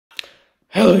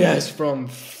Hello guys from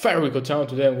Federico Town.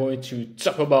 Today I'm going to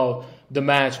talk about the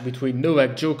match between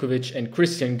Novak Djokovic and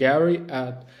Christian Garin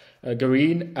at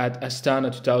Astana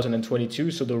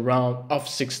 2022, so the round of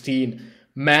 16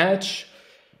 match.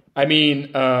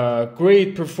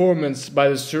 Great performance by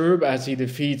the Serb as he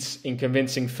defeats in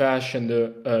convincing fashion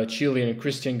the Chilean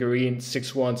Christian Garin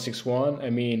 6-1,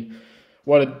 6-1.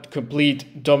 What a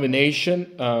complete domination.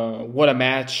 What a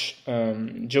match.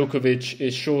 Djokovic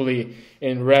is surely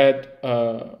in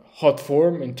top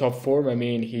form.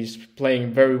 He's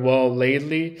playing very well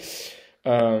lately.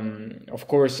 Of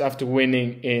course, after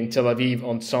winning in Tel Aviv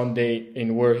on Sunday,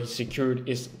 in where he secured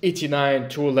his 89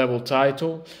 tour level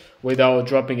title without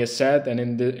dropping a set, and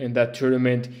in that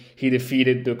tournament he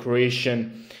defeated the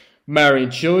Croatian Marin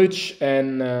Cilic.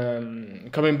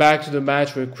 And coming back to the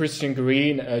match with Christian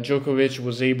Garin, Djokovic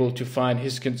was able to find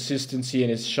his consistency in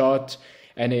his shot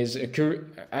and his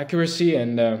accuracy,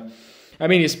 and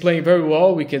he's playing very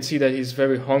well. We can see that he's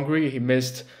very hungry. He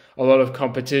missed a lot of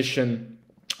competition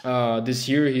this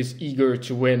year. He's eager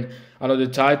to win another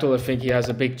title. I think he has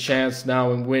a big chance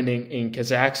now in winning in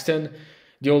Kazakhstan.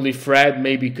 The only threat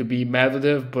maybe could be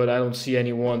Medvedev, but I don't see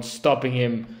anyone stopping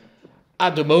him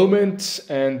at the moment.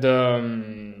 And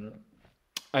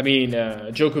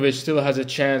Djokovic still has a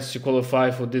chance to qualify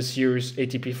for this year's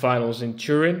ATP Finals in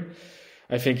Turin.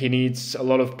 I think he needs a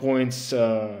lot of points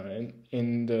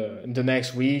in the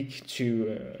next week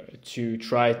to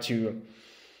try to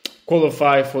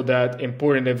qualify for that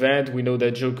important event. We know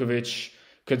that Djokovic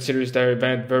considers that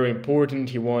event very important.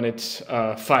 He won it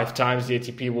 5 times, the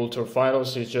ATP World Tour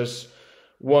Finals. It's just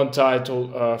one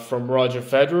title from Roger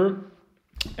Federer.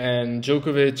 And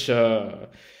Djokovic,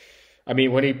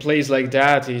 when he plays like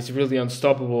that, he's really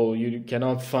unstoppable. You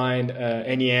cannot find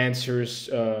any answers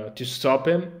to stop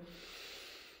him.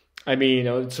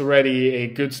 It's already a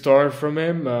good start from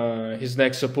him. His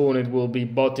next opponent will be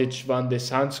Botic van de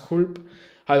Zandschulp.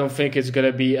 I don't think it's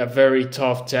going to be a very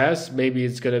tough test. I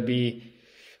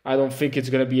don't think it's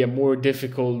going to be a more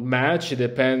difficult match. It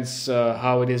depends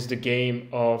how it is the game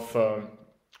of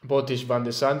Botic van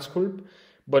de Zandschulp.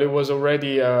 But it was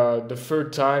already the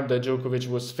third time that Djokovic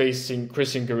was facing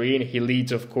Christian Garin. He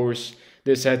leads, of course,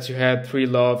 this head-to-head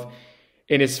 3-love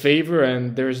in his favor,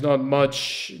 and there's not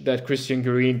much that Christian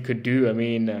Garin could do.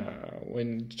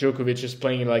 When Djokovic is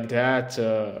playing like that,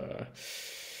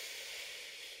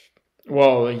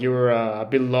 you're a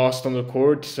bit lost on the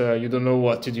court. You don't know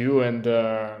what to do, and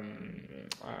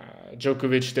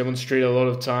Djokovic demonstrated a lot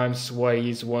of times why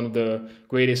he's one of the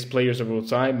greatest players of all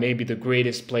time, maybe the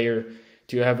greatest player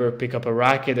to ever pick up a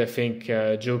racket. I think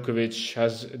Djokovic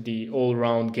has the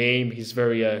all-round game. He's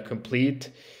very complete,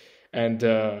 and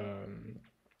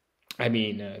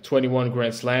 21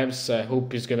 Grand Slams. I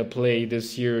hope he's gonna play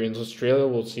this year in Australia.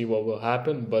 We'll see what will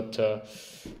happen, but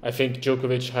I think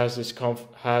Djokovic has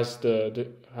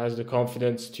the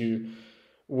confidence to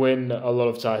win a lot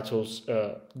of titles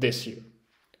this year.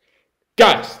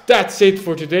 Guys, that's it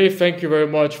for today. Thank you very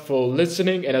much for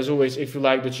listening. And as always, if you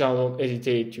like the channel, don't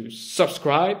hesitate to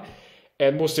subscribe.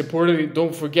 And most importantly,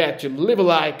 don't forget to leave a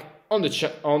like on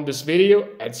this video.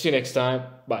 And see you next time.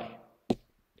 Bye.